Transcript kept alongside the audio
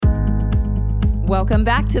Welcome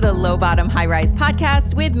back to the Low Bottom High Rise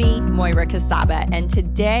podcast with me, Moira Casaba. And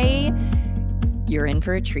today, you're in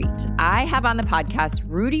for a treat. I have on the podcast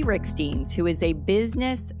Rudi Riekstins, who is a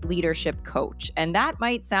business leadership coach. And that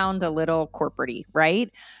might sound a little corporate-y,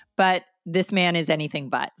 right? But this man is anything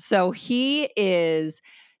but. So he is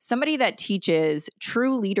somebody that teaches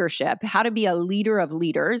true leadership, how to be a leader of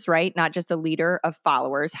leaders, right? Not just a leader of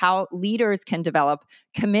followers, how leaders can develop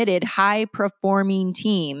committed, high-performing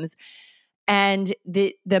teams. And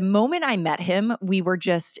the moment I met him, we were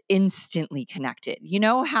just instantly connected. You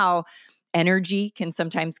know how energy can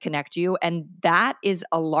sometimes connect you? And that is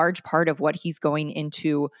a large part of what he's going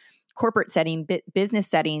into corporate setting, business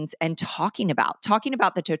settings, and talking about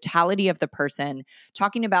the totality of the person,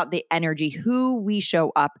 talking about the energy, who we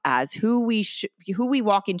show up as, who we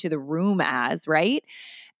walk into the room as, right?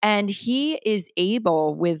 And he is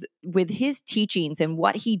able with his teachings and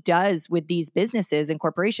what he does with these businesses and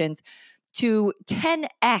corporations to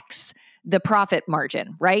 10x the profit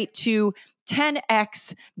margin, right? To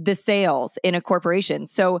 10x the sales in a corporation.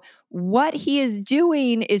 So what he is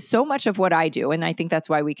doing is so much of what I do. And I think that's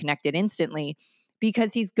why we connected instantly,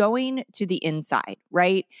 because he's going to the inside,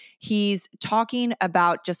 right? He's talking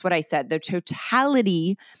about just what I said, the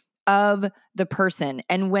totality of the person.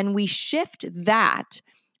 And when we shift that,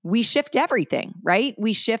 we shift everything, right?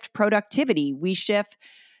 We shift productivity. We shift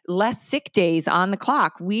less sick days on the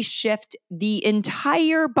clock. We shift the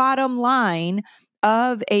entire bottom line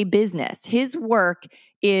of a business. His work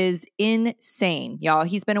is insane, y'all.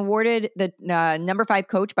 He's been awarded the number 5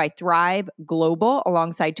 coach by Thrive Global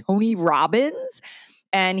alongside Tony Robbins.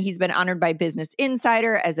 And he's been honored by Business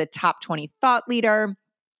Insider as a top 20 thought leader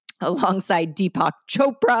alongside Deepak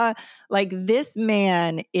Chopra. Like, this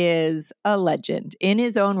man is a legend in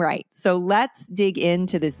his own right. So let's dig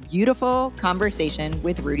into this beautiful conversation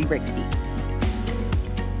with Rudi Riekstins.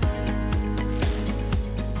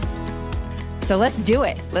 So let's do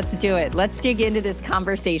it. Let's dig into this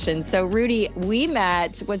conversation. So Rudi, we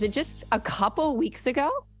met, was it just a couple weeks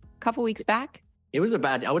back? It was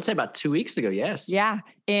I would say about 2 weeks ago, yes. Yeah,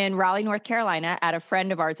 in Raleigh, North Carolina, at a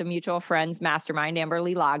friend of ours, a mutual friend's mastermind,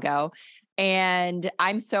 Amberly Lago. And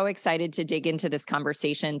I'm so excited to dig into this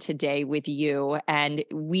conversation today with you. And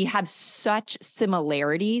we have such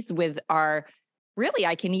similarities with our, really,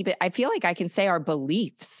 I feel like I can say our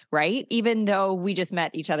beliefs, right? Even though we just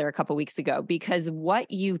met each other a couple weeks ago, because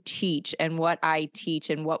what you teach and what I teach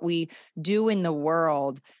and what we do in the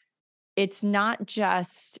world, it's not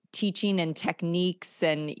just teaching and techniques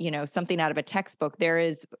and, something out of a textbook. There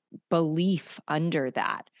is belief under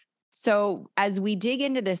that. So as we dig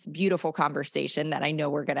into this beautiful conversation that I know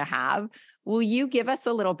we're going to have, will you give us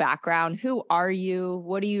a little background? Who are you?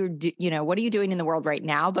 What are you doing in the world right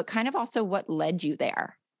now? But kind of also what led you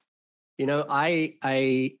there?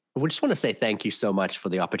 I just want to say thank you so much for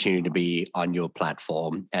the opportunity to be on your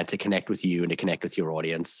platform and to connect with you and to connect with your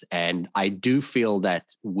audience. And I do feel that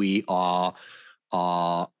we are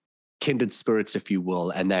kindred spirits, if you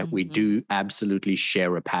will, and that we do absolutely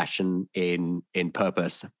share a passion in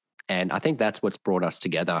purpose. And I think that's what's brought us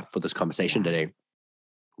together for this conversation today.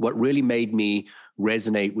 What really made me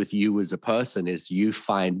resonate with you as a person is you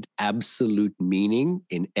find absolute meaning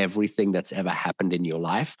in everything that's ever happened in your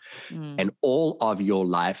life. And all of your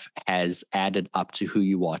life has added up to who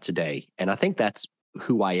you are today. And I think that's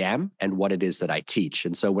who I am and what it is that I teach.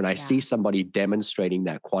 And so when I see somebody demonstrating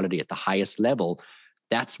that quality at the highest level,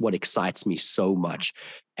 that's what excites me so much,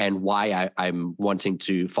 and why I'm wanting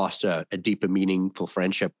to foster a deeper, meaningful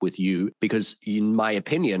friendship with you. Because in my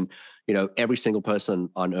opinion, every single person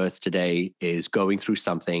on earth today is going through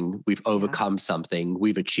something. We've overcome something.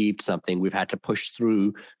 We've achieved something. We've had to push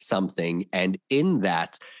through something. And in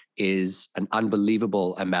that is an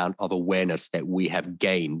unbelievable amount of awareness that we have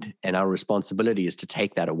gained. And our responsibility is to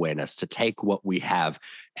take that awareness, to take what we have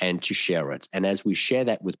and to share it. And as we share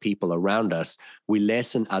that with people around us, we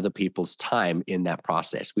lessen other people's time in that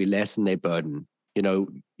process. We lessen their burden.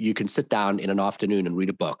 You can sit down in an afternoon and read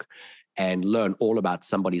a book and learn all about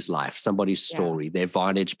somebody's life, somebody's story, their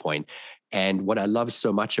vantage point. And what I love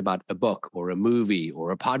so much about a book or a movie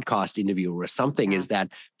or a podcast interview or something is that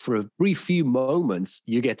for a brief few moments,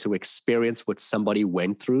 you get to experience what somebody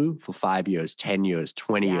went through for 5 years, 10 years,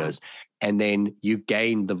 20 years. And then you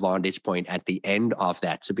gain the vantage point at the end of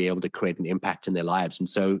that to be able to create an impact in their lives. And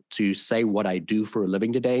so to say what I do for a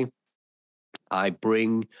living today, I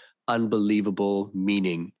bring unbelievable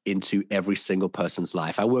meaning into every single person's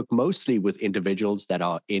life. I work mostly with individuals that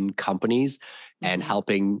are in companies and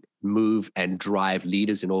helping move and drive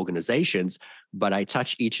leaders in organizations, but I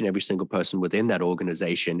touch each and every single person within that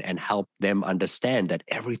organization and help them understand that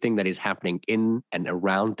everything that is happening in and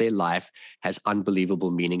around their life has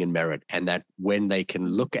unbelievable meaning and merit. And that when they can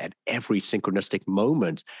look at every synchronistic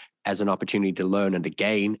moment as an opportunity to learn and to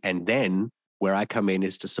gain, and then where I come in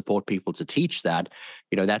is to support people to teach that,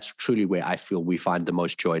 that's truly where I feel we find the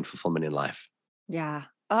most joy and fulfillment in life. Yeah.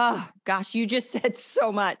 Oh, gosh, you just said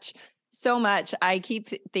so much. So much. I keep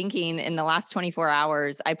thinking in the last 24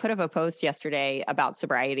 hours, I put up a post yesterday about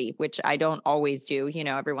sobriety, which I don't always do.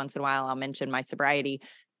 Every once in a while I'll mention my sobriety.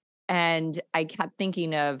 And I kept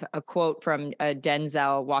thinking of a quote from a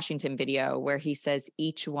Denzel Washington video where he says,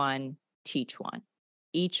 each one, teach one,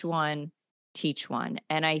 each one, teach one.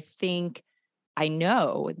 And I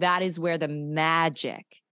know that is where the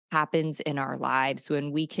magic happens in our lives,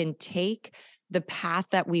 when we can take the path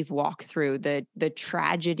that we've walked through, the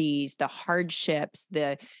tragedies, the hardships,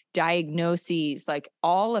 the diagnoses, like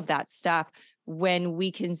all of that stuff, when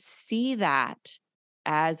we can see that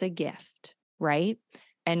as a gift, right?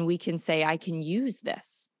 And we can say, I can use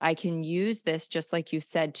this. I can use this, just like you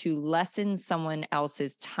said, to lessen someone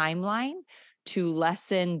else's timeline, to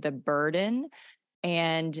lessen the burden,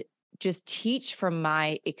 and just teach from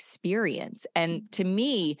my experience. And to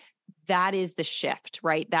me, that is the shift,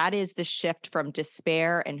 right? That is the shift from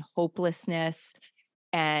despair and hopelessness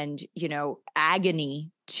and,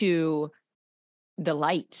 agony to the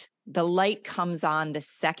light. The light comes on the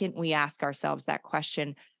second we ask ourselves that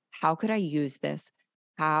question, how could I use this?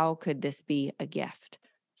 How could this be a gift?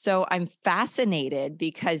 So I'm fascinated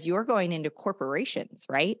because you're going into corporations,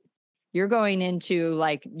 right? You're going into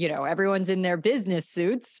everyone's in their business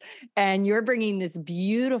suits and you're bringing this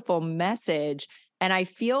beautiful message. And I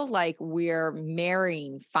feel like we're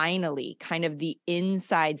marrying finally kind of the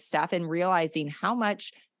inside stuff and realizing how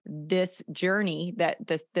much this journey, that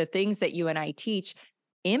the things that you and I teach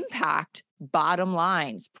impact bottom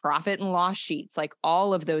lines, profit and loss sheets, like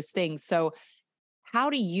all of those things. So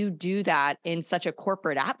how do you do that in such a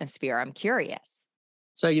corporate atmosphere? I'm curious.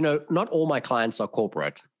 So, not all my clients are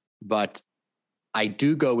corporate, but I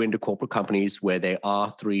do go into corporate companies where there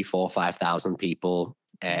are 3, 4, 5,000 people.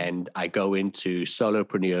 And I go into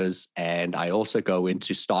solopreneurs, and I also go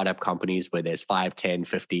into startup companies where there's 5, 10,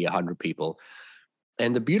 50, 100 people.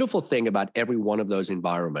 And the beautiful thing about every one of those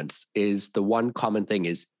environments is the one common thing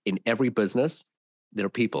is in every business, there are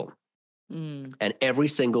people. And every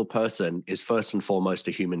single person is first and foremost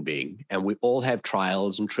a human being. And we all have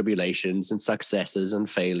trials and tribulations and successes and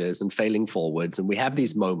failures and failing forwards. And we have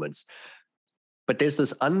these moments. But there's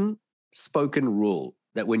this unspoken rule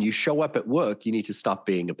that when you show up at work, you need to stop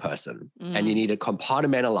being a person and you need to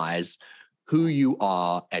compartmentalize who you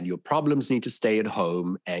are, and your problems need to stay at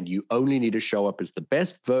home, and you only need to show up as the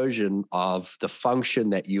best version of the function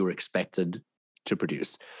that you're expected to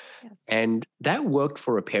produce. Yes. And that worked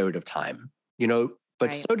for a period of time, but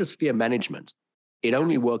right. So does fear management. It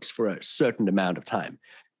only works for a certain amount of time.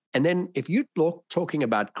 And then if you're talking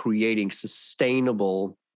about creating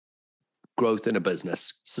sustainable growth in a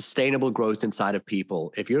business, sustainable growth inside of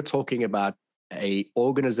people, if you're talking about a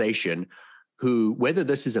organization who, whether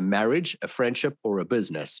this is a marriage, a friendship, or a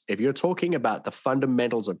business, if you're talking about the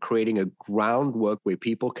fundamentals of creating a groundwork where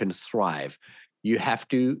people can thrive, you have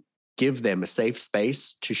to give them a safe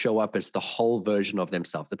space to show up as the whole version of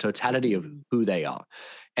themselves, the totality of who they are.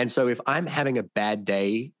 And so if I'm having a bad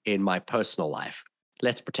day in my personal life,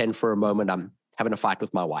 let's pretend for a moment I'm having a fight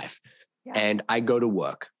with my wife, and I go to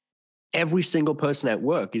work. Every single person at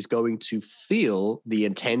work is going to feel the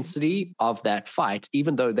intensity of that fight,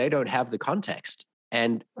 even though they don't have the context.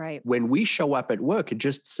 And when we show up at work and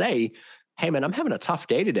just say, hey man, I'm having a tough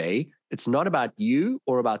day today. It's not about you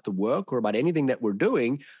or about the work or about anything that we're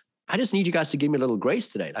doing. I just need you guys to give me a little grace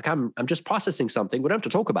today. Like I'm just processing something. We don't have to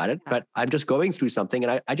talk about it, but I'm just going through something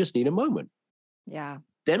and I just need a moment. Yeah.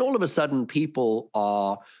 Then all of a sudden people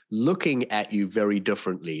are looking at you very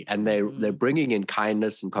differently, and they're bringing in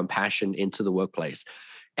kindness and compassion into the workplace.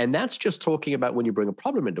 And that's just talking about when you bring a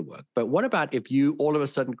problem into work. But what about if you all of a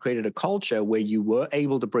sudden created a culture where you were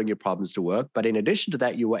able to bring your problems to work, but in addition to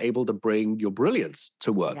that, you were able to bring your brilliance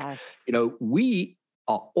to work? Yes. We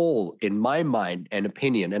are all, in my mind and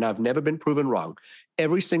opinion, and I've never been proven wrong,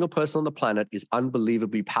 every single person on the planet is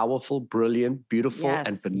unbelievably powerful, brilliant, beautiful,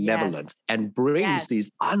 and benevolent, and brings these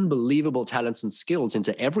unbelievable talents and skills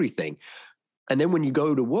into everything. And then when you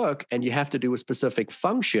go to work and you have to do a specific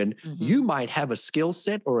function, you might have a skill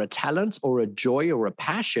set or a talent or a joy or a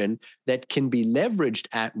passion that can be leveraged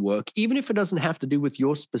at work, even if it doesn't have to do with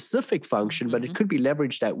your specific function, but it could be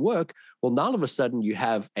leveraged at work. Well, now all of a sudden you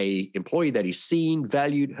have an employee that is seen,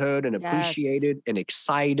 valued, heard, and appreciated and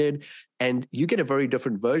excited, and you get a very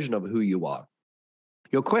different version of who you are.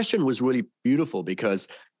 Your question was really beautiful because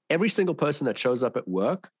every single person that shows up at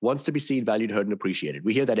work wants to be seen, valued, heard, and appreciated.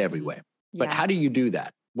 We hear that everywhere. But how do you do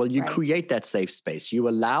that? Well, you create that safe space. You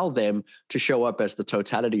allow them to show up as the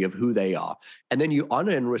totality of who they are. And then you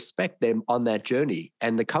honor and respect them on that journey.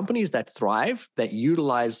 And the companies that thrive, that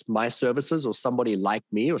utilize my services or somebody like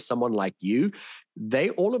me or someone like you, they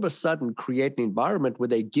all of a sudden create an environment where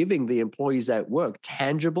they're giving the employees at work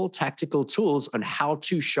tangible, tactical tools on how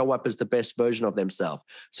to show up as the best version of themselves.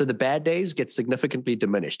 So the bad days get significantly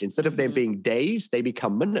diminished. Instead of them being days, they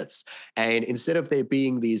become minutes. And instead of there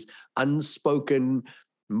being these unspoken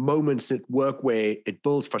moments at work where it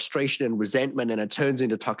builds frustration and resentment and it turns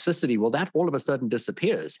into toxicity, well, that all of a sudden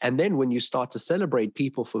disappears. And then when you start to celebrate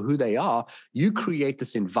people for who they are, you create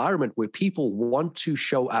this environment where people want to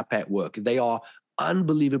show up at work. They are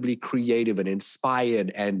unbelievably creative and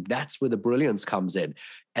inspired, and that's where the brilliance comes in.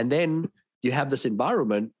 And then you have this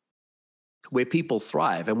environment where people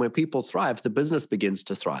thrive, and when people thrive, the business begins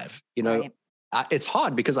to thrive. It's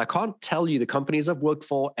hard because I can't tell you the companies I've worked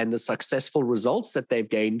for and the successful results that they've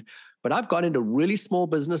gained, but I've gone into really small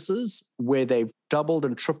businesses where they've doubled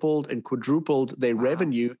and tripled and quadrupled their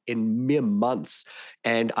revenue in mere months.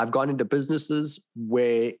 And I've gone into businesses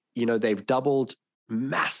where, they've doubled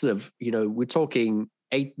massive, we're talking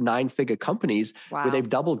 8-9 figure companies where they've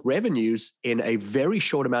doubled revenues in a very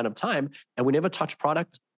short amount of time. And we never touch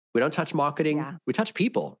product. We don't touch marketing. We touch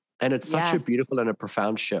people. And it's such a beautiful and a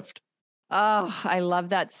profound shift. Oh, I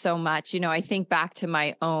love that so much. I think back to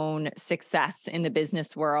my own success in the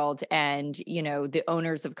business world and, the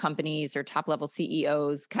owners of companies or top level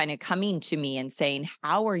CEOs kind of coming to me and saying,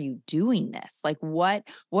 how are you doing this? Like, what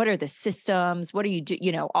are the systems? What do you do?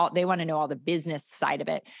 They want to know all the business side of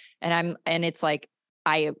it. And it's like,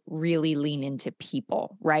 I really lean into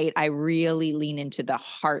people, right? I really lean into the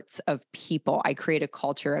hearts of people. I create a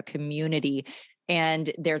culture, a community,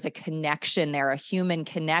 and there's a connection there, a human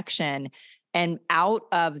connection. And out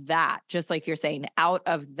of that, just like you're saying, out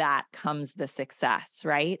of that comes the success,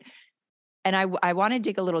 right? And I want to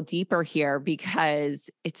dig a little deeper here because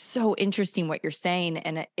it's so interesting what you're saying.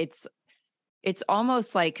 And it's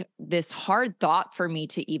almost like this hard thought for me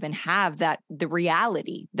to even have, that the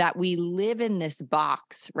reality that we live in this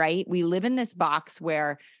box, right? We live in this box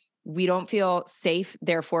where we don't feel safe.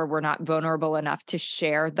 Therefore, we're not vulnerable enough to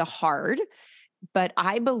share the hard. But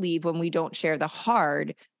I believe when we don't share the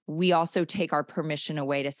hard, we also take our permission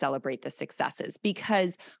away to celebrate the successes,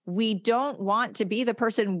 because we don't want to be the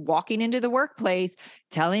person walking into the workplace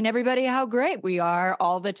telling everybody how great we are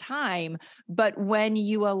all the time. But when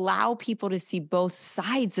you allow people to see both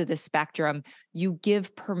sides of the spectrum, you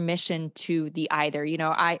give permission to the either,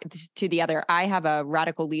 to the other. I have a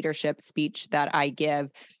radical leadership speech that I give,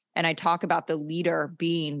 and I talk about the leader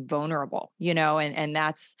being vulnerable, and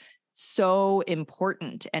that's so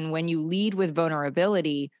important. And when you lead with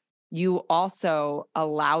vulnerability, you also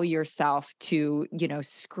allow yourself to,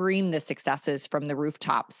 scream the successes from the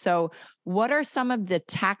rooftop. So what are some of the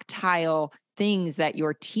tactile things that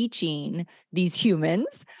you're teaching these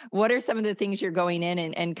humans? What are some of the things you're going in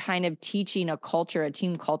and kind of teaching a culture, a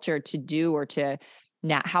team culture to do, or to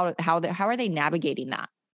how are they navigating that?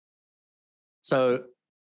 So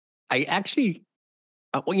I actually,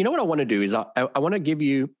 what I want to do is I want to give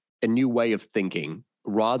you a new way of thinking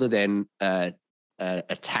rather than a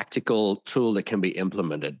tactical tool that can be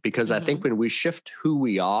implemented. Because I think when we shift who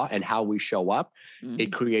we are and how we show up,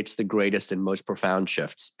 it creates the greatest and most profound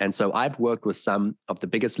shifts. And so I've worked with some of the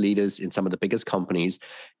biggest leaders in some of the biggest companies,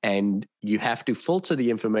 and you have to filter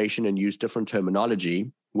the information and use different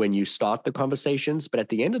terminology when you start the conversations. But at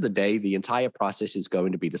the end of the day, the entire process is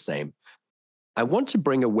going to be the same. I want to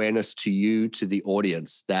bring awareness to you, to the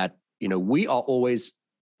audience, that, we are always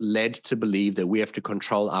led to believe that we have to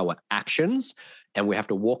control our actions, and we have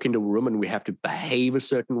to walk into a room and we have to behave a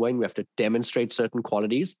certain way and we have to demonstrate certain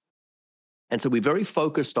qualities. And so we're very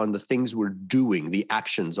focused on the things we're doing, the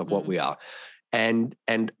actions of what we are. And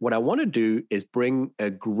what I want to do is bring a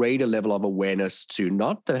greater level of awareness to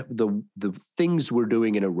not the things we're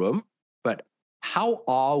doing in a room, but how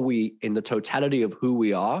are we in the totality of who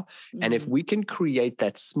we are? And if we can create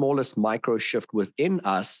that smallest micro shift within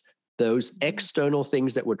us, those external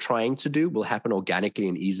things that we're trying to do will happen organically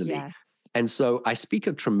and easily. Yes. And so I speak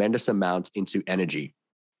a tremendous amount into energy.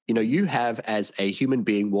 You have as a human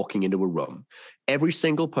being walking into a room, every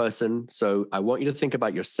single person. So I want you to think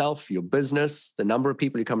about yourself, your business, the number of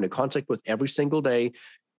people you come into contact with every single day.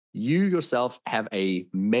 You yourself have a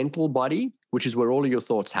mental body, which is where all of your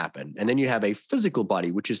thoughts happen. And then you have a physical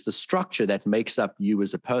body, which is the structure that makes up you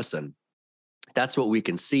as a person. That's what we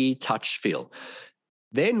can see, touch, feel.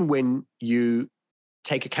 Then when you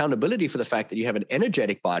take accountability for the fact that you have an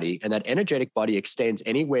energetic body, and that energetic body extends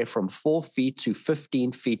anywhere from 4 feet to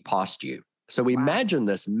 15 feet past you. So imagine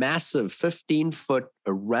this massive 15-foot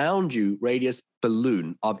around you radius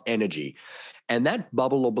balloon of energy. And that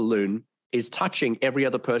bubble or balloon is touching every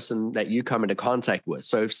other person that you come into contact with.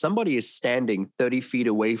 So if somebody is standing 30 feet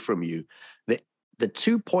away from you, the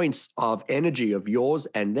 2 points of energy of yours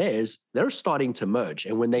and theirs, they're starting to merge.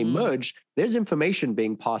 And when they merge, there's information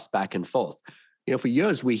being passed back and forth. For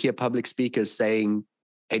years, we hear public speakers saying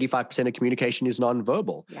 85% of communication is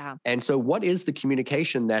nonverbal. Yeah. And so what is the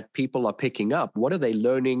communication that people are picking up? What are they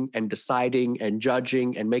learning and deciding and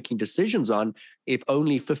judging and making decisions on if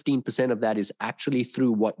only 15% of that is actually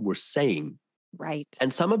through what we're saying? Right.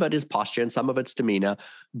 And some of it is posture and some of it's demeanor,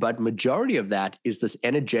 but majority of that is this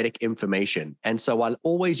energetic information. And so I'll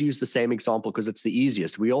always use the same example because it's the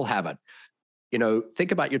easiest. We all have it.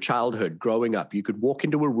 Think about your childhood growing up. You could walk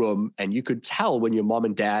into a room and you could tell when your mom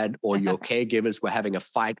and dad or your caregivers were having a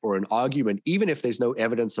fight or an argument, even if there's no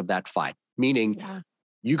evidence of that fight. Meaning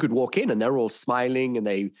you could walk in and they're all smiling and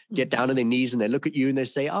they get down on their knees and they look at you and they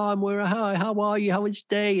say, "Oh, how are you? How was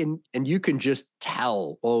your day?" And you can just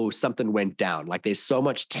tell, something went down. Like there's so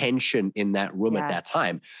much tension in that room at that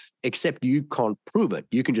time, except you can't prove it.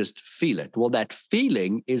 You can just feel it. Well, that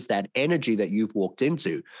feeling is that energy that you've walked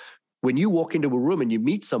into. When you walk into a room and you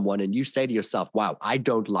meet someone and you say to yourself, "Wow, I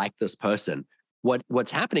don't like this person,"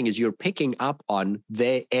 what's happening is you're picking up on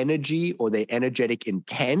their energy or their energetic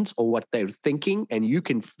intent or what they're thinking, and you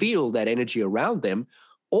can feel that energy around them.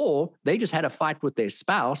 Or they just had a fight with their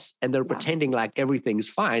spouse and they're pretending like everything's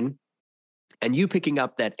fine, and you picking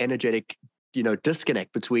up that energetic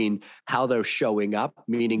disconnect between how they're showing up,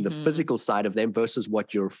 meaning the physical side of them versus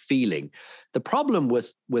what you're feeling. The problem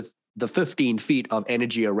with the 15 feet of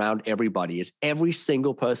energy around everybody is every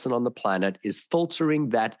single person on the planet is filtering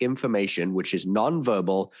that information, which is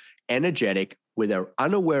nonverbal, energetic, where they're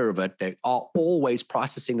unaware of it. They are always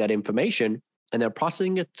processing that information and they're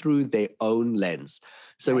processing it through their own lens.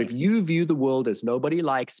 So if you view the world as nobody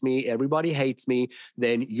likes me, everybody hates me,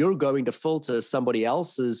 then you're going to filter somebody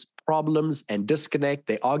else's problems and disconnect,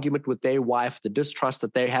 their argument with their wife, the distrust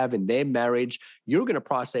that they have in their marriage. You're going to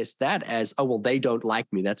process that as, "Oh, well, they don't like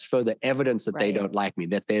me." That's further evidence that they don't like me,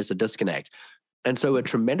 that there's a disconnect. And so a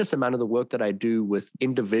tremendous amount of the work that I do with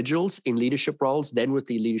individuals in leadership roles, then with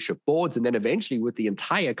the leadership boards, and then eventually with the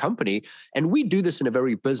entire company. And we do this in a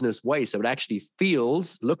very business way. So it actually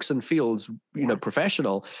looks and feels,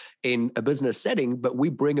 professional in a business setting, but we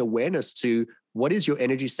bring awareness to what is your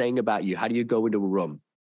energy saying about you? How do you go into a room?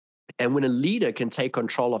 And when a leader can take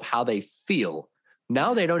control of how they feel,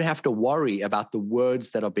 now they don't have to worry about the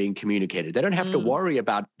words that are being communicated. They don't have to worry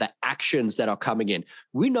about the actions that are coming in.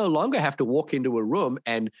 We no longer have to walk into a room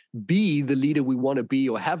and be the leader we want to be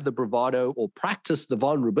or have the bravado or practice the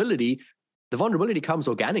vulnerability. The vulnerability comes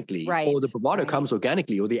organically, or the bravado comes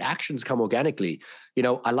organically, or the actions come organically.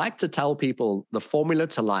 I like to tell people the formula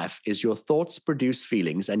to life is your thoughts produce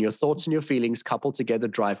feelings, and your thoughts and your feelings coupled together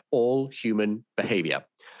drive all human behavior.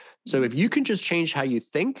 So if you can just change how you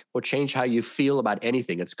think or change how you feel about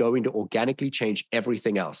anything, it's going to organically change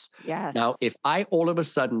everything else. Yes. Now, if I all of a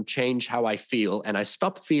sudden change how I feel and I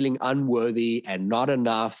stop feeling unworthy and not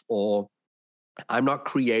enough, or I'm not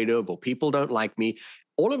creative, or people don't like me,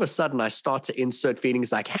 all of a sudden I start to insert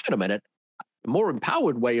feelings like, hang on a minute, a more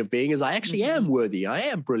empowered way of being is I actually am worthy, I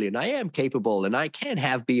am brilliant, I am capable, and I can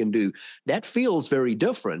have, be, and do. That feels very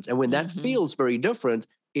different. And when that feels very different,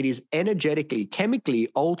 it is energetically, chemically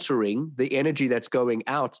altering the energy that's going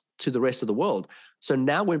out to the rest of the world. So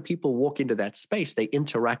now when people walk into that space, they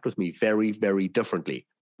interact with me very, very differently.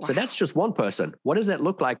 Wow. So that's just one person. What does that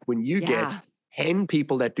look like when you get 10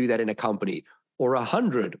 people that do that in a company, or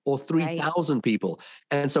 100 or 3,000 people?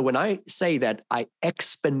 And so when I say that I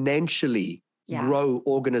exponentially grow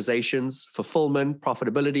organizations, fulfillment,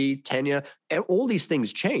 profitability, tenure, all these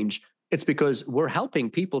things change. It's because we're helping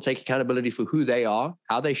people take accountability for who they are,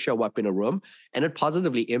 how they show up in a room, and it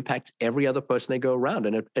positively impacts every other person they go around.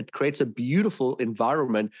 And it creates a beautiful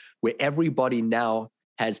environment where everybody now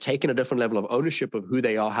has taken a different level of ownership of who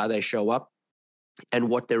they are, how they show up, and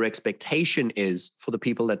what their expectation is for the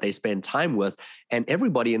people that they spend time with. And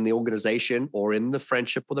everybody in the organization or in the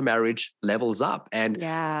friendship or the marriage levels up. And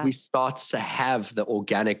we start to have the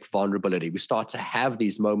organic vulnerability. We start to have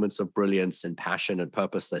these moments of brilliance and passion and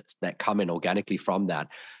purpose that come in organically from that.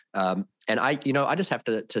 And I just have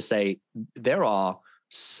to say, there are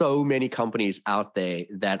so many companies out there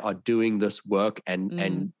that are doing this work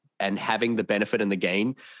and having the benefit and the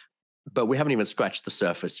gain, but we haven't even scratched the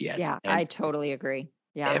surface yet. Yeah, and I totally agree.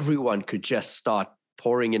 Yeah. Everyone could just start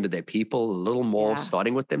pouring into their people a little more,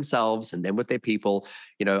 starting with themselves and then with their people.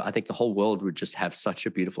 I think the whole world would just have such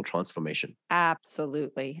a beautiful transformation.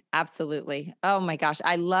 Absolutely. Absolutely. Oh my gosh.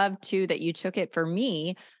 I love too that you took it for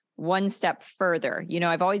me one step further.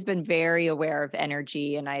 I've always been very aware of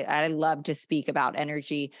energy, and I love to speak about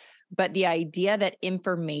energy, but the idea that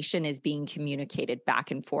information is being communicated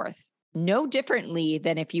back and forth, no differently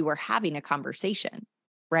than if you were having a conversation,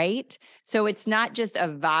 right? So it's not just a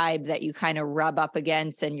vibe that you kind of rub up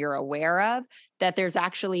against and you're aware of, that there's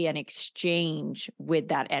actually an exchange with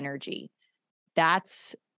that energy.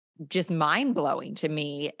 That's just mind-blowing to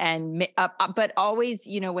me. And but always,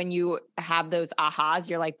 when you have those ahas,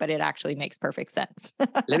 you're like, but it actually makes perfect sense.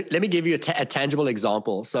 Let me give you a tangible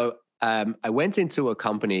example. So I went into a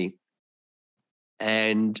company,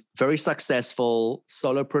 and very successful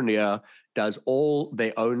solopreneur, does all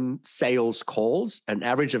their own sales calls, an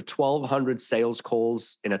average of 1,200 sales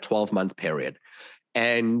calls in a 12-month period.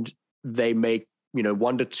 And they make,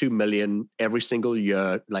 1 to 2 million every single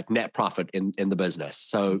year, like net profit in the business.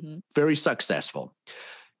 So very successful.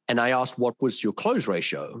 And I asked, what was your close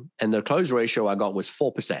ratio? And the close ratio I got was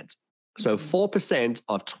 4%. So 4%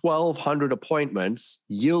 of 1,200 appointments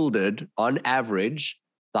yielded on average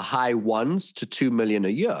the high 1s to 2 million a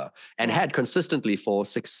year, and had consistently for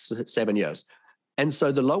 6-7 years. And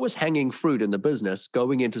so the lowest hanging fruit in the business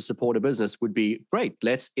going into support a business would be, great,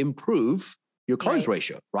 let's improve your close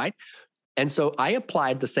ratio, right? And so I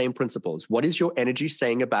applied the same principles. What is your energy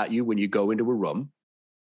saying about you when you go into a room?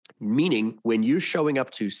 Meaning, when you're showing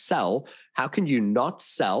up to sell, how can you not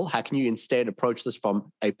sell? How can you instead approach this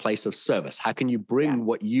from a place of service? How can you bring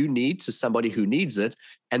what you need to somebody who needs it,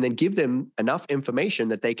 and then give them enough information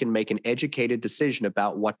that they can make an educated decision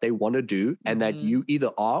about what they want to do, and that you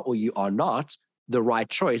either are or you are not the right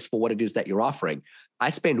choice for what it is that you're offering. I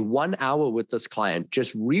spend 1 hour with this client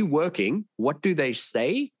just reworking, what do they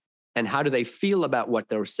say and how do they feel about what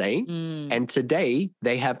they're saying? And today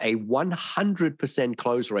they have a 100%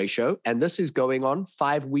 close ratio. And this is going on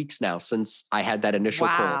 5 weeks now since I had that initial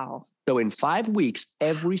call. So in 5 weeks,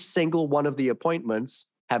 every single one of the appointments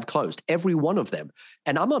have closed, every one of them.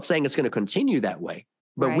 And I'm not saying it's going to continue that way,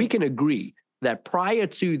 but we can agree that prior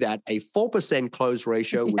to that, a 4% close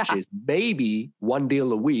ratio, which is maybe 1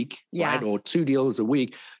 deal a week, right? Or 2 deals a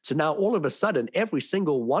week. So now all of a sudden, every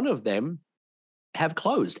single one of them have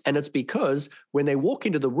closed. And it's because when they walk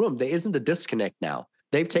into the room, there isn't a disconnect now.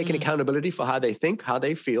 They've taken accountability for how they think, how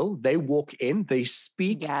they feel. They walk in, they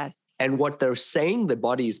speak, and what they're saying, the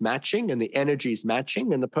body is matching and the energy is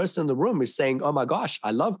matching. And the person in the room is saying, oh my gosh,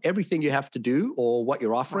 I love everything you have to do or what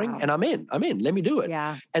you're offering. And I'm in, let me do it.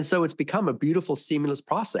 And so it's become a beautiful, seamless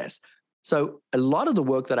process. So a lot of the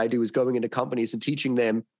work that I do is going into companies and teaching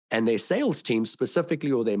them and their sales teams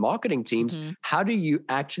specifically, or their marketing teams, how do you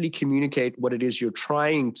actually communicate what it is you're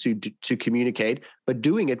trying to communicate, but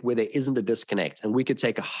doing it where there isn't a disconnect. And we could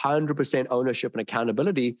take 100% ownership and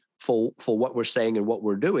accountability for what we're saying and what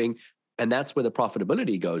we're doing. And that's where the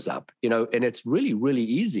profitability goes up, and it's really, really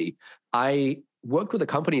easy. I worked with a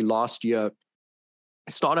company last year,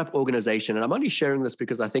 a startup organization, and I'm only sharing this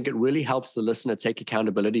because I think it really helps the listener take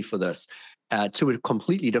accountability for this to a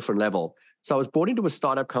completely different level. So I was brought into a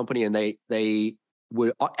startup company, and they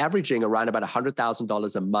were averaging around about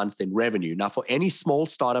 $100,000 a month in revenue. Now, for any small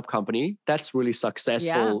startup company, that's really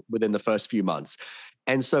successful within the first few months.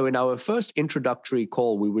 And so in our first introductory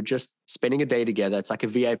call, we were just spending a day together. It's like a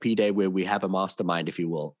VIP day where we have a mastermind, if you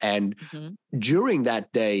will. And during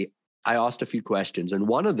that day, I asked a few questions. And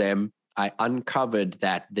one of them, I uncovered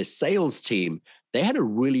that the sales team, they had a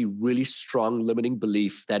really, really strong limiting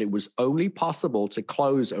belief that it was only possible to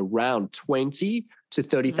close around $20,000 to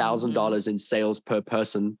 $30,000 in sales per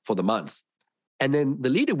person for the month. And then the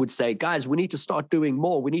leader would say, guys, we need to start doing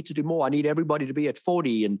more. We need to do more. I need everybody to be at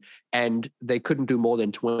 40. And they couldn't do more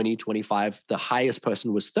than 20, 25. The highest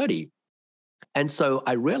person was 30. And so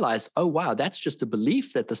I realized, oh, wow, that's just a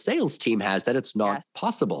belief that the sales team has that it's not Yes.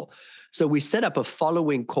 possible. So we set up a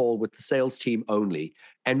following call with the sales team only.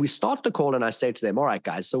 And we start the call and I say to them, all right,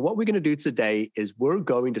 guys, so what we're going to do today is we're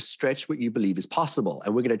going to stretch what you believe is possible.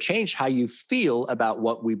 And we're going to change how you feel about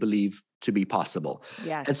what we believe to be possible.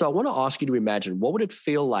 Yes. And so I want to ask you to imagine, what would it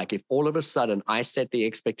feel like if all of a sudden I set the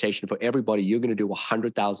expectation for everybody, you're going to do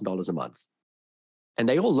 $100,000 a month? And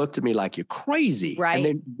they all looked at me like, you're crazy. Right. And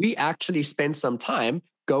then we actually spent some time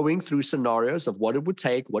going through scenarios of what it would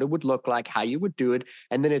take, what it would look like, how you would do it.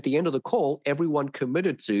 And then at the end of the call, everyone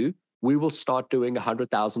committed to, we will start doing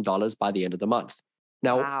 $100,000 by the end of the month.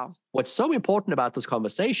 Now, wow. What's so important about this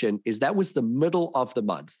conversation is that was the middle of the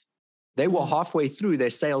month. They were halfway through their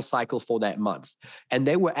sales cycle for that month, and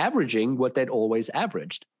they were averaging what they'd always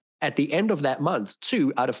averaged. At the end of that month,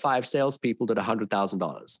 2 out of 5 salespeople did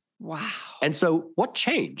 $100,000. Wow. And so what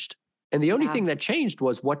changed? And the only thing that changed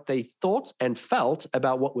was what they thought and felt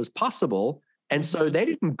about what was possible. And so they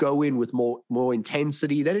didn't go in with more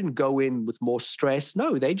intensity. They didn't go in with more stress.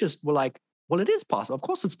 No, they just were like, well, it is possible. Of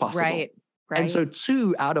course it's possible. Right. And so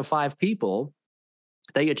 2 out of 5 people,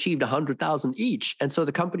 they achieved 100,000 each. And so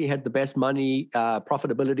the company had the best money,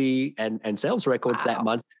 profitability and sales records that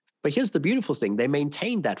month. But here's the beautiful thing. They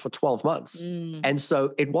maintained that for 12 months. And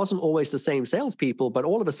so it wasn't always the same salespeople, but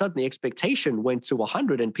all of a sudden the expectation went to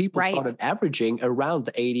 100 and people started averaging around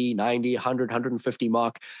the 80, 90, 100, 150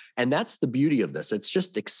 mark. And that's the beauty of this. It's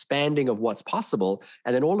just expanding of what's possible.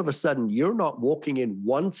 And then all of a sudden you're not walking in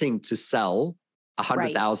wanting to sell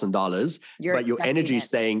 $100,000, but your energy is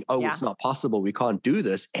saying, oh, it's not possible. We can't do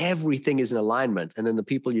this. Everything is in alignment. And then the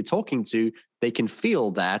people you're talking to, they can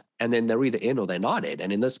feel that, and then they're either in or they're not in.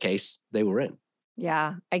 And in this case, they were in.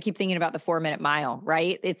 Yeah. I keep thinking about the 4-minute mile,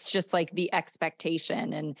 right? It's just like the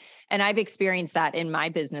expectation. And I've experienced that in my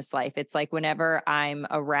business life. It's like whenever I'm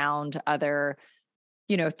around other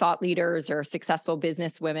thought leaders or successful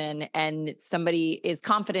business women, and somebody is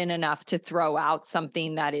confident enough to throw out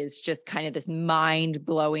something that is just kind of this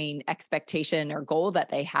mind-blowing expectation or goal that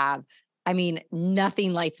they have. I mean,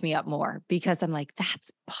 nothing lights me up more, because I'm like,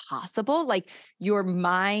 that's possible. Like your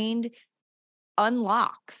mind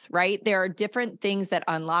unlocks, right? There are different things that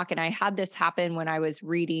unlock. And I had this happen when I was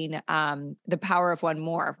reading The Power of One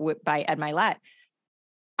More by Ed Milet.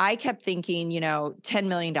 I kept thinking, $10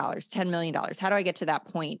 million, $10 million. How do I get to that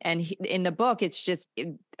point? And in the book, it's just,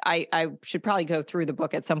 I should probably go through the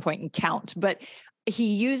book at some point and count, but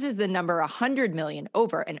he uses the number 100 million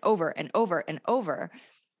over and over and over and over.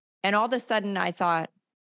 And all of a sudden I thought,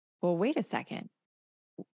 well, wait a second.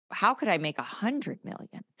 How could I make 100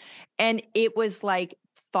 million? And it was like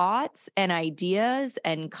thoughts and ideas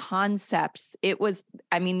and concepts. It was,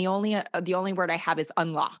 the only word I have is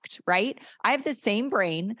unlocked, right? I have the same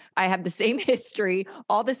brain. I have the same history.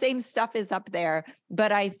 All the same stuff is up there.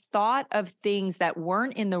 But I thought of things that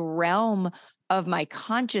weren't in the realm of my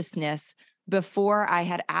consciousness before I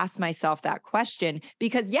had asked myself that question,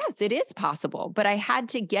 because yes, it is possible, but I had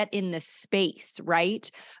to get in the space, right?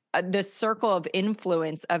 The circle of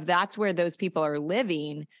influence of that's where those people are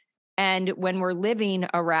living. And when we're living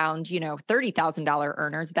around, $30,000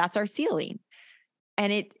 earners, that's our ceiling.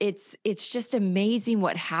 And it's just amazing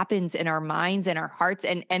what happens in our minds and our hearts.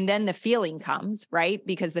 And then the feeling comes, right?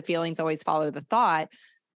 Because the feelings always follow the thought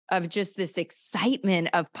of just this excitement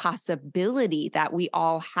of possibility that we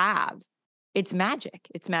all have. It's magic.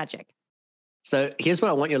 It's magic. So here's what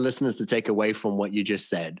I want your listeners to take away from what you just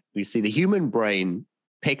said. We see the human brain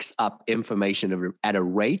picks up information at a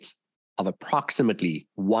rate of approximately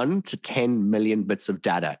 1 to 10 million bits of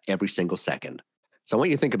data every single second. So I want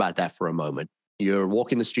you to think about that for a moment. You're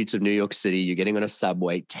walking the streets of New York City, you're getting on a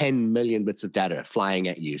subway, 10 million bits of data flying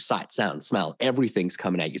at you, sight, sound, smell, everything's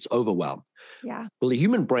coming at you. It's overwhelmed. Yeah. Well, the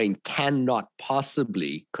human brain cannot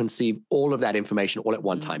possibly conceive all of that information all at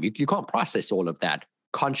one time. You can't process all of that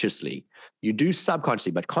consciously. You do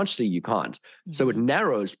subconsciously, but consciously you can't. So it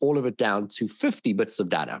narrows all of it down to 50 bits of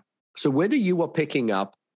data. So whether you are picking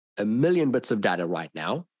up 1 million bits of data right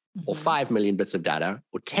now, or 5 million bits of data,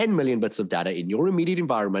 or 10 million bits of data in your immediate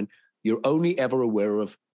environment, you're only ever aware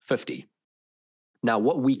of 50. Now,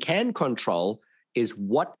 what we can control is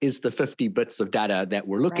what is the 50 bits of data that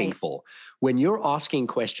we're looking for. When you're asking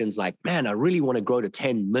questions like, man, I really want to grow to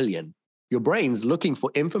 10 million, your brain's looking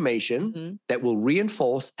for information that will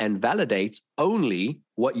reinforce and validate only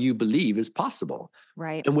what you believe is possible.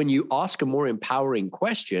 Right. And when you ask a more empowering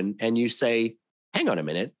question and you say, hang on a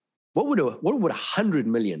minute, what would 100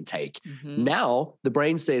 million take? Now the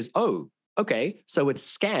brain says, oh, okay. So it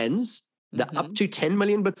scans the up to 10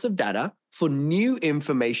 million bits of data for new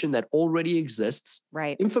information that already exists,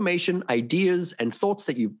 right? Information, ideas, and thoughts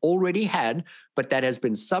that you've already had, but that has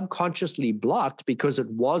been subconsciously blocked because it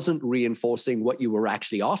wasn't reinforcing what you were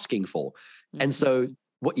actually asking for. And so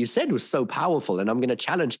what you said was so powerful. And I'm going to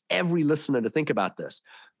challenge every listener to think about this.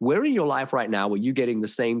 Where in your life right now are you getting the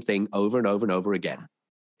same thing over and over and over again?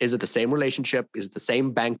 Is it the same relationship? Is it the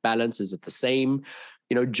same bank balance? Is it the same,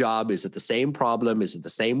 job? Is it the same problem? Is it the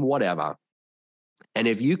same whatever? And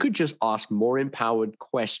if you could just ask more empowered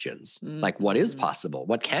questions, like what is possible?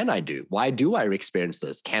 What can I do? Why do I experience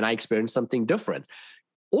this? Can I experience something different?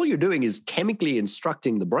 All you're doing is chemically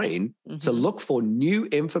instructing the brain to look for new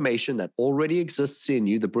information that already exists in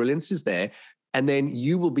you. The brilliance is there. And then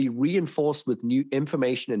you will be reinforced with new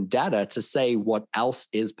information and data to say what else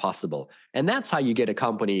is possible. And that's how you get a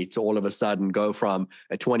company to all of a sudden go from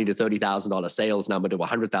a $20,000 to $30,000 sales number to a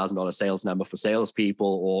 $100,000 sales number for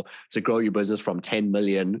salespeople, or to grow your business from 10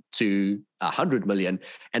 million to 100 million.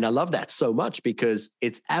 And I love that so much because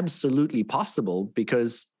it's absolutely possible,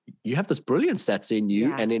 because you have this brilliance that's in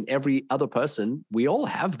you and in every other person. We all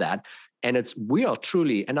have that. And we are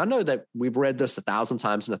truly, and I know that we've read this 1,000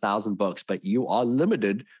 times in 1,000 books, but you are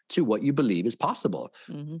limited to what you believe is possible.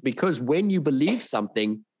 Because when you believe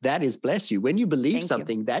something, that is bless you. When you believe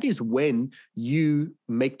something, that is when you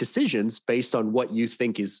make decisions based on what you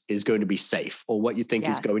think is going to be safe, or what you think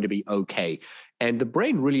is going to be okay. And the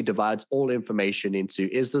brain really divides all information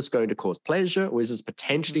into, is this going to cause pleasure, or is this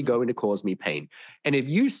potentially going to cause me pain? And if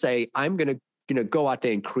you say, I'm going to go out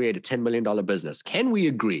there and create a $10 million business, can we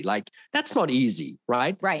agree? Like, that's not easy,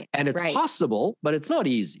 right? Right. And it's possible, but it's not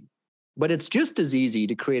easy. But it's just as easy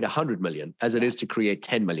to create 100 million as it is to create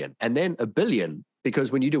 10 million, and then a billion.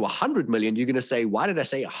 Because when you do 100 million, you're going to say, why did I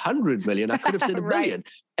say 100 million? I could have said a billion.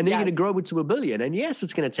 And then you're going to grow it to a billion. And yes,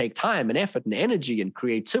 it's going to take time and effort and energy and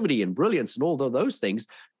creativity and brilliance and all of those things.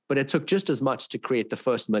 But it took just as much to create the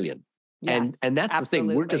first million. Yes, and that's the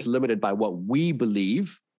thing. We're just limited by what we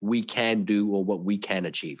believe we can do or what we can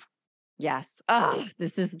achieve. Yes. Oh,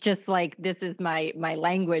 this is my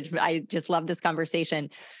language. I just love this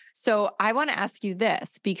conversation. So I want to ask you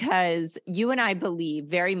this, because you and I believe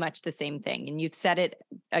very much the same thing. And you've said it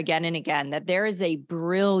again and again, that there is a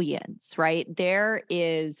brilliance, right? There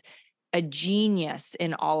is a genius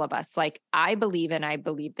in all of us. Like I believe, and I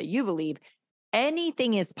believe that you believe,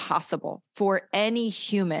 anything is possible for any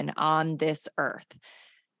human on this earth.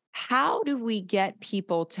 How do we get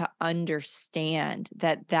people to understand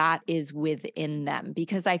that that is within them?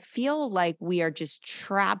 Because I feel like we are just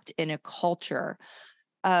trapped in a culture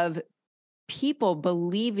of people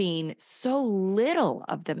believing so little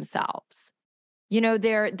of themselves.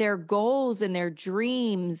 Their goals and their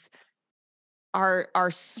dreams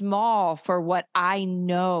are small for what I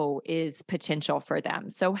know is potential for them.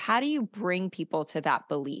 So how do you bring people to that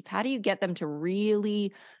belief? How do you get them to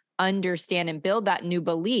really understand and build that new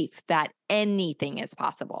belief that anything is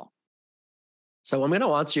possible? So I'm going to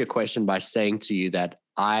answer your question by saying to you that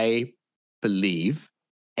I believe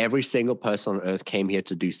every single person on earth came here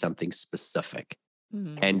to do something specific.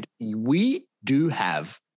 And we do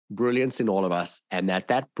have brilliance in all of us, and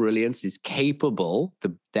that brilliance is capable,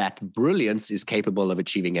 that brilliance is capable of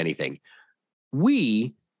achieving anything.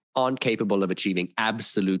 We aren't capable of achieving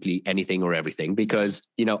absolutely anything or everything, because,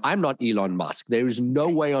 I'm not Elon Musk. There is no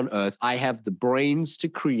way on earth I have the brains to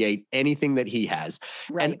create anything that he has.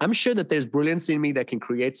 Right. And I'm sure that there's brilliance in me that can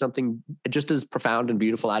create something just as profound and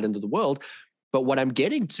beautiful out into the world. But what I'm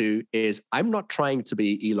getting to is I'm not trying to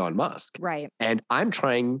be Elon Musk. Right. And I'm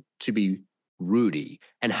trying to be Rudi.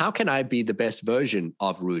 And how can I be the best version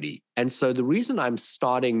of Rudi? And so the reason I'm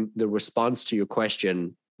starting the response to your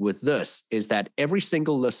question with this is that every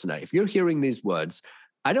single listener, if you're hearing these words,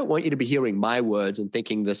 I don't want you to be hearing my words and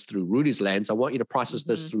thinking this through Rudi's lens. I want you to process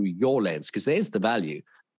this through your lens, because there's the value.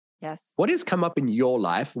 Yes. What has come up in your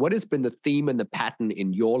life? What has been the theme and the pattern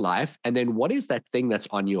in your life? And then what is that thing that's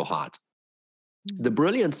on your heart? The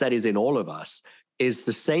brilliance that is in all of us is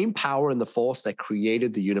the same power and the force that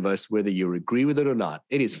created the universe, whether you agree with it or not.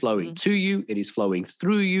 It is flowing to you, it is flowing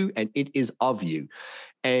through you, and it is of you.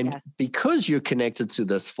 And because you're connected to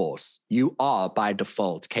this force, you are by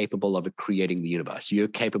default capable of creating the universe. You're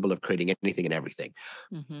capable of creating anything and everything.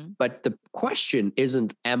 But the question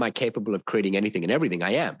isn't, am I capable of creating anything and everything?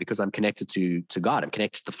 I am, because I'm connected to God. I'm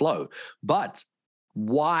connected to the flow. But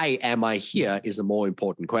why am I here is a more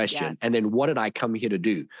important question. And then what did I come here to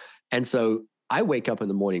do? And so I wake up in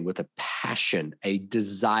the morning with a passion, a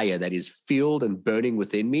desire that is fueled and burning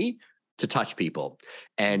within me to touch people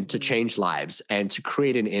and to change lives and to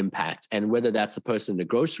create an impact. And whether that's a person in a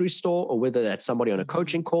grocery store or whether that's somebody on a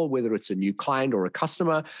coaching call, whether it's a new client or a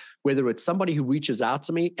customer, whether it's somebody who reaches out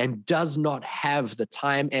to me and does not have the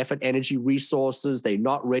time, effort, energy, resources, they're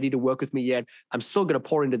not ready to work with me yet, I'm still going to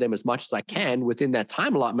pour into them as much as I can within that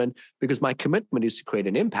time allotment because my commitment is to create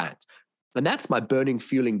an impact. And that's my burning,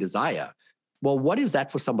 fueling desire. Well, what is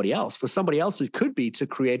that for somebody else? For somebody else, it could be to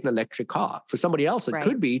create an electric car. For somebody else, it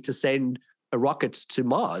could be to send a rocket to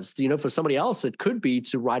Mars. For somebody else, it could be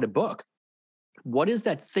to write a book. What is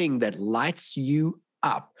that thing that lights you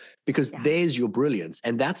up? Because there's your brilliance.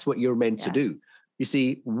 And that's what you're meant to do. You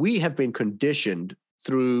see, we have been conditioned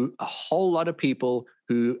through a whole lot of people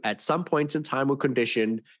who at some point in time were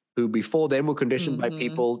conditioned, who before then were conditioned by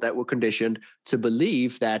people that were conditioned to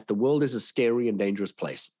believe that the world is a scary and dangerous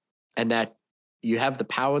place. And that you have the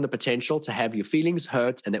power and the potential to have your feelings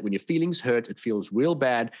hurt, and that when your feelings hurt, it feels real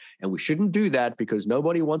bad. And we shouldn't do that because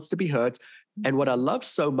nobody wants to be hurt. And what I love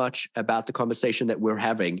so much about the conversation that we're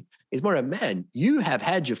having is, Moira, man, you have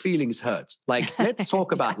had your feelings hurt. Like, let's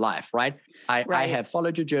talk about life, right? I have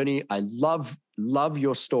followed your journey. I love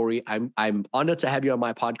your story. I'm honored to have you on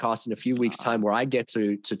my podcast in a few weeks' time where I get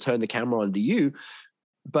to turn the camera on to you.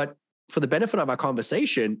 But for the benefit of our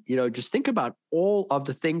conversation, just think about all of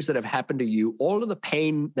the things that have happened to you, all of the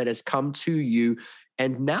pain that has come to you.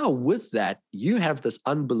 And now with that, you have this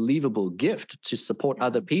unbelievable gift to support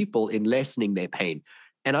other people in lessening their pain.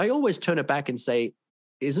 And I always turn it back and say,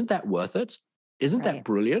 isn't that worth it? Isn't that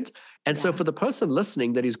brilliant? And so for the person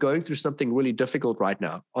listening that is going through something really difficult right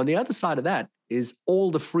now, on the other side of that is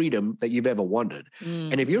all the freedom that you've ever wanted.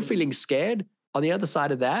 And if you're feeling scared, on the other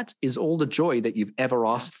side of that is all the joy that you've ever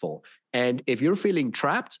asked for. And if you're feeling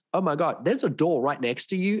trapped, oh my God, there's a door right next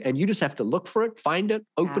to you and you just have to look for it, find it,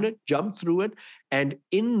 open it, jump through it. And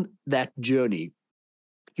in that journey,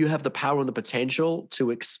 you have the power and the potential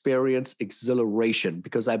to experience exhilaration,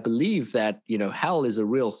 because I believe that, hell is a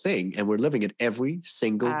real thing and we're living it every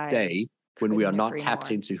single day when we are not tapped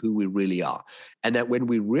into who we really are. And that when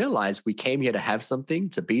we realize we came here to have something,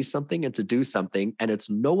 to be something, and to do something, and it's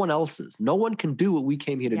no one else's, no one can do what we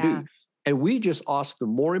came here to do. And we just ask the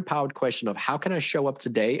more empowered question of, how can I show up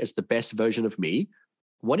today as the best version of me?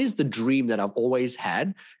 What is the dream that I've always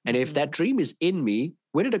had? And if that dream is in me,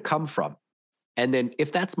 where did it come from? And then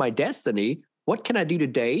if that's my destiny, what can I do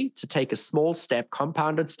today to take a small step,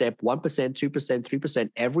 compounded step, 1%, 2%, 3%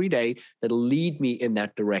 every day that'll lead me in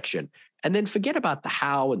that direction? And then forget about the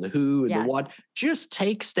how and the who and the what. Just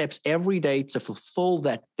take steps every day to fulfill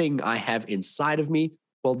that thing I have inside of me.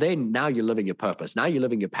 Well, then now you're living your purpose. Now you're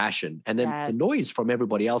living your passion. And then the noise from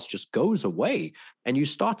everybody else just goes away. And you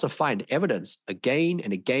start to find evidence again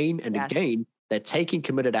and again and again that taking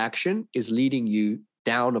committed action is leading you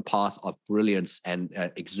down a path of brilliance and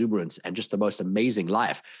exuberance and just the most amazing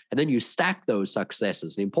life. And then you stack those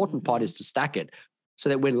successes. The important part is to stack it so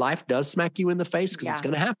that when life does smack you in the face, because it's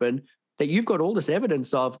going to happen, that you've got all this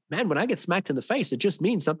evidence of, man, when I get smacked in the face, it just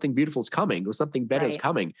means something beautiful is coming or something better is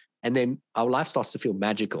coming. And then our life starts to feel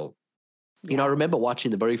magical. I remember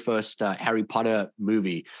watching the very first Harry Potter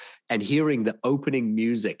movie and hearing the opening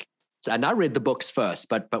music. And I read the books first,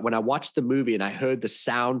 but when I watched the movie and I heard the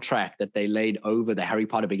soundtrack that they laid over the Harry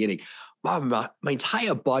Potter beginning, my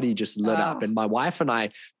entire body just lit up. And my wife and I,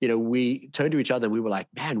 we turned to each other and we were like,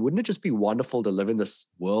 man, wouldn't it just be wonderful to live in this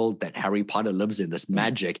world that Harry Potter lives in, this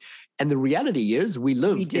magic? And the reality is we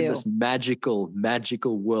live in this magical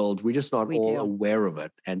world. We're just not all aware of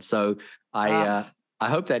it. And so I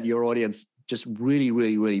hope that your audience just really,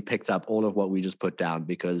 really, really picked up all of what we just put down,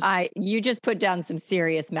 because you just put down some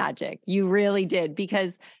serious magic. You really did,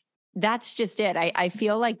 because that's just it. I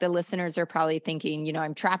feel like the listeners are probably thinking,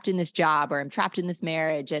 I'm trapped in this job or I'm trapped in this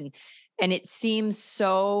marriage. And it seems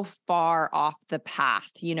so far off the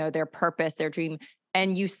path, their purpose, their dream.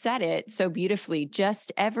 And you said it so beautifully,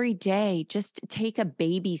 just every day, just take a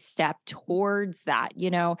baby step towards that,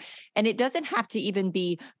 and it doesn't have to even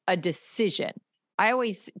be a decision. I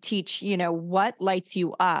always teach, what lights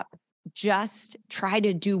you up, just try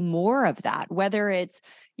to do more of that, whether it's,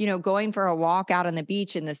 going for a walk out on the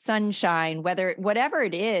beach in the sunshine, whatever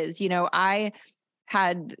it is. I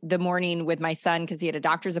had the morning with my son because he had a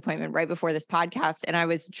doctor's appointment right before this podcast, and I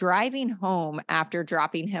was driving home after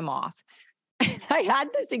dropping him off. I had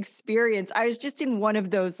this experience. I was just in one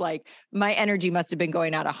of those, like, my energy must have been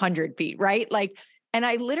going at 100 feet, right? And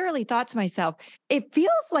I literally thought to myself, it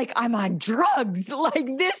feels like I'm on drugs, like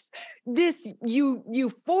this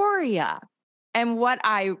euphoria. And what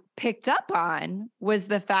I picked up on was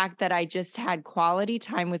the fact that I just had quality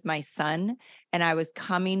time with my son, and I was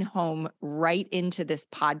coming home right into this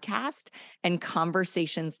podcast, and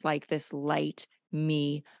conversations like this light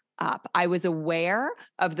me up. I was aware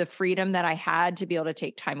of the freedom that I had to be able to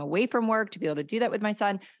take time away from work, to be able to do that with my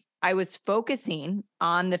son. I was focusing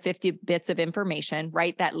on the 50 bits of information,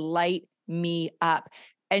 right, that light me up.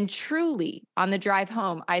 And truly, on the drive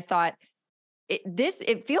home, I thought,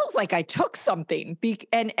 it feels like I took something,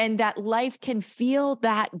 and that life can feel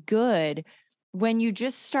that good when you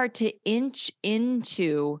just start to inch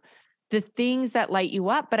into the things that light you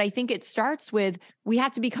up. But I think it starts with, we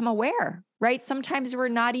have to become aware, right? Sometimes we're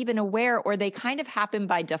not even aware, or they kind of happen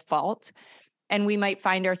by default. And we might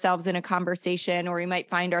find ourselves in a conversation, or we might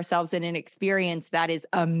find ourselves in an experience that is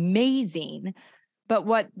amazing. But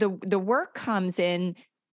what the work comes in,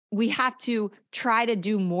 we have to try to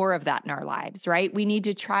do more of that in our lives, right? We need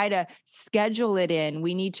to try to schedule it in.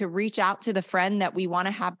 We need to reach out to the friend that we want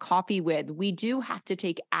to have coffee with. We do have to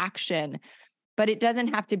take action, but it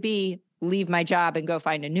doesn't have to be leave my job and go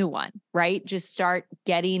find a new one, right? Just start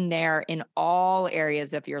getting there in all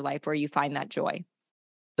areas of your life where you find that joy.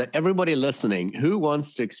 So everybody listening, who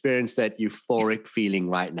wants to experience that euphoric feeling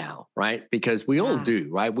right now, right? Because we all do,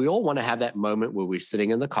 right? We all want to have that moment where we're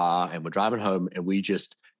sitting in the car and we're driving home and we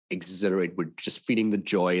just exhilarate. We're just feeling the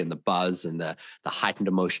joy and the buzz and the heightened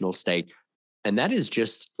emotional state. And that is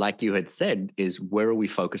just, like you had said, is where are we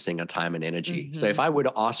focusing our time and energy? Mm-hmm. So if I were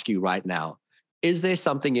to ask you right now, is there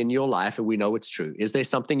something in your life, and we know it's true, is there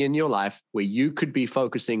something in your life where you could be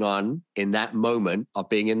focusing on in that moment of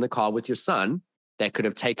being in the car with your son that could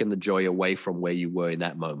have taken the joy away from where you were in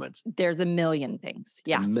that moment? There's a million things.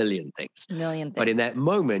 Yeah. A million things. But in that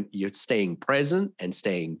moment, you're staying present and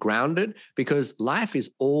staying grounded, because life is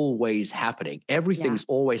always happening. Everything's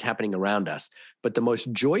always happening around us. But the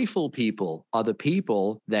most joyful people are the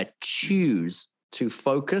people that choose to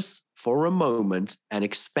focus for a moment and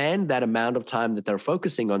expand that amount of time that they're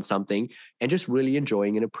focusing on something and just really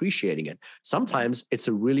enjoying and appreciating it. Sometimes it's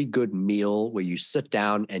a really good meal where you sit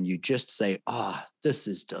down and you just say, oh, this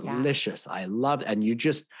is delicious. I love it. And you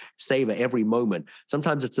just savor every moment.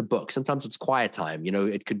 Sometimes it's a book. Sometimes it's quiet time. You know,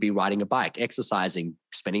 it could be riding a bike, exercising,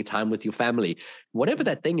 spending time with your family, whatever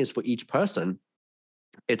that thing is for each person.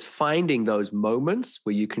 It's finding those moments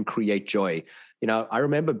where you can create joy. You know, I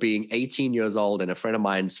remember being 18 years old and a friend of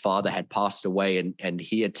mine's father had passed away, and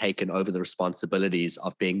he had taken over the responsibilities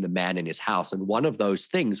of being the man in his house. And one of those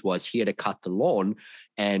things was he had to cut the lawn,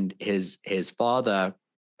 and his father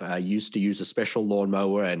used to use a special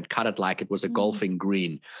lawnmower and cut it like it was a golfing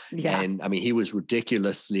green. Yeah. And I mean, he was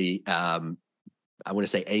ridiculously, I want to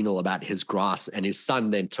say, anal about his grass. And his son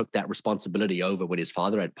then took that responsibility over when his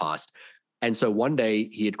father had passed. And so one day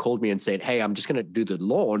he had called me and said, hey, I'm just going to do the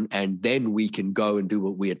lawn and then we can go and do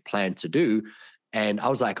what we had planned to do. And I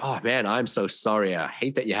was like, oh man, I'm so sorry. I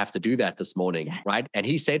hate that you have to do that this morning. Right. And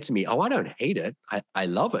he said to me, oh, I don't hate it. I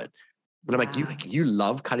love it. And I'm like, you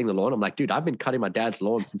love cutting the lawn? I'm like, dude, I've been cutting my dad's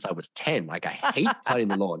lawn since I was 10. Like, I hate cutting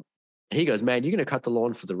the lawn. And he goes, man, you're going to cut the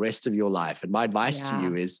lawn for the rest of your life. And my advice to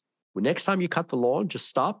you is, well, next time you cut the lawn, just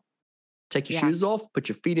stop. Take your shoes off, put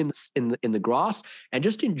your feet in the grass, and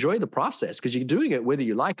just enjoy the process, because you're doing it whether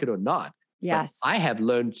you like it or not. Yes. But I have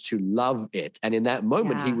learned to love it. And in that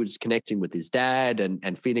moment, he was connecting with his dad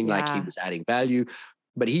and feeling like he was adding value.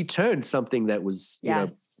 But he turned something that was you know,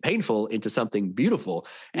 painful into something beautiful.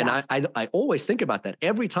 And I always think about that.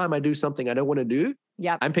 Every time I do something I don't want to do,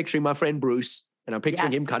 I'm picturing my friend Bruce. And I'm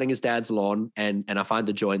picturing him cutting his dad's lawn, and I find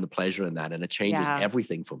the joy and the pleasure in that. And it changes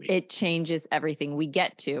everything for me. It changes everything. We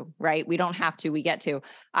get to, right? We don't have to, we get to.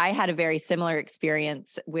 I had a very similar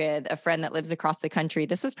experience with a friend that lives across the country.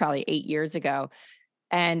 This was probably 8 years ago.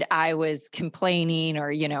 And I was complaining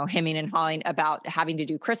or, you know, hemming and hawing about having to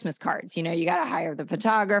do Christmas cards. You know, you got to hire the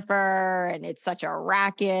photographer and it's such a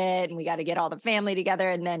racket and we got to get all the family together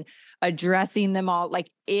and then addressing them all.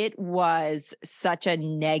 Like, it was such a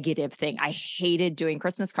negative thing. I hated doing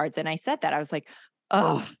Christmas cards. And I said that. I was like,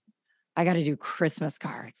 oh, I got to do Christmas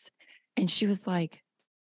cards. And she was like,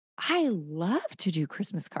 I love to do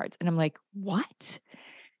Christmas cards. And I'm like, what?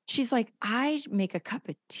 She's like, I make a cup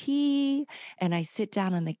of tea and I sit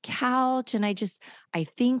down on the couch and I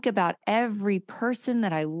think about every person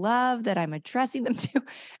that I love that I'm addressing them to.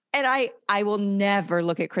 And I will never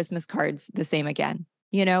look at Christmas cards the same again,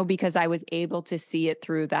 you know, because I was able to see it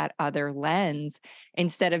through that other lens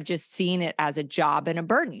instead of just seeing it as a job and a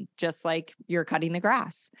burden, just like you're cutting the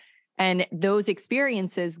grass. And those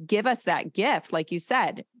experiences give us that gift. Like you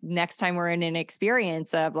said, next time we're in an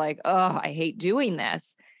experience of like, oh, I hate doing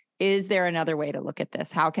this. Is there another way to look at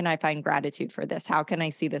this? How can I find gratitude for this? How can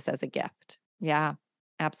I see this as a gift? Yeah,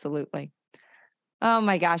 absolutely. Oh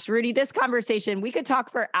my gosh, Rudi, this conversation, we could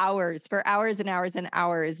talk for hours and hours and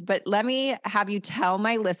hours, but let me have you tell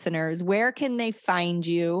my listeners, where can they find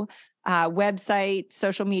you? Website,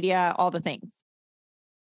 social media, all the things.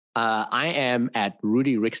 I am at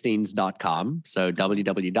rudireekstins.com. So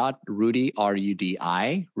www.rudi,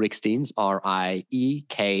 R-U-D-I, Riekstins,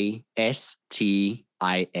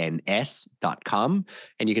 RIEKSTINS.com.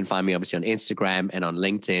 And you can find me obviously on Instagram and on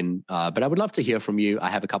LinkedIn. But I would love to hear from you. I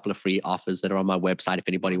have a couple of free offers that are on my website if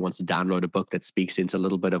anybody wants to download a book that speaks into a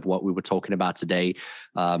little bit of what we were talking about today.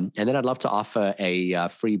 And then I'd love to offer a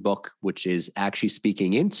free book, which is actually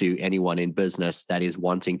speaking into anyone in business that is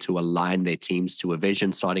wanting to align their teams to a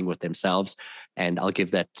vision, starting with themselves. And I'll give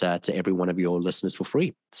that to every one of your listeners for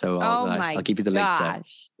free. So I'll give you the link to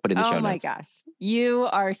put in the show notes. Oh my gosh. You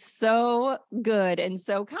are so good and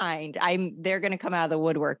so kind. They're going to come out of the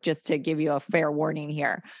woodwork, just to give you a fair warning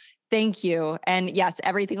here. Thank you. And yes,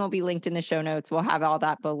 everything will be linked in the show notes. We'll have all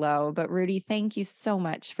that below. But Rudi, thank you so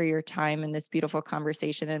much for your time in this beautiful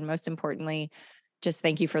conversation. And most importantly, just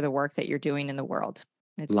thank you for the work that you're doing in the world.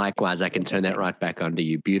 Likewise, I can turn that right back onto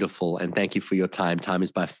you. Beautiful. And thank you for your time. Time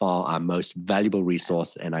is by far our most valuable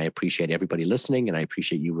resource. And I appreciate everybody listening, and I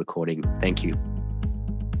appreciate you recording. Thank you.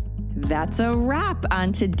 That's a wrap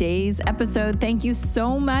on today's episode. Thank you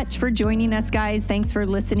so much for joining us, guys. Thanks for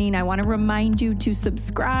listening. I want to remind you to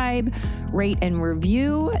subscribe, rate, and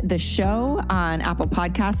review the show on Apple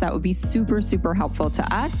Podcasts. That would be super, super helpful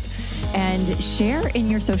to us. And share in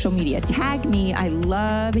your social media. Tag me. I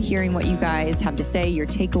love hearing what you guys have to say, your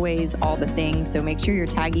takeaways, all the things. So make sure you're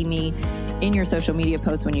tagging me in your social media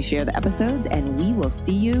posts when you share the episodes, and we will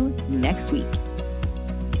see you next week.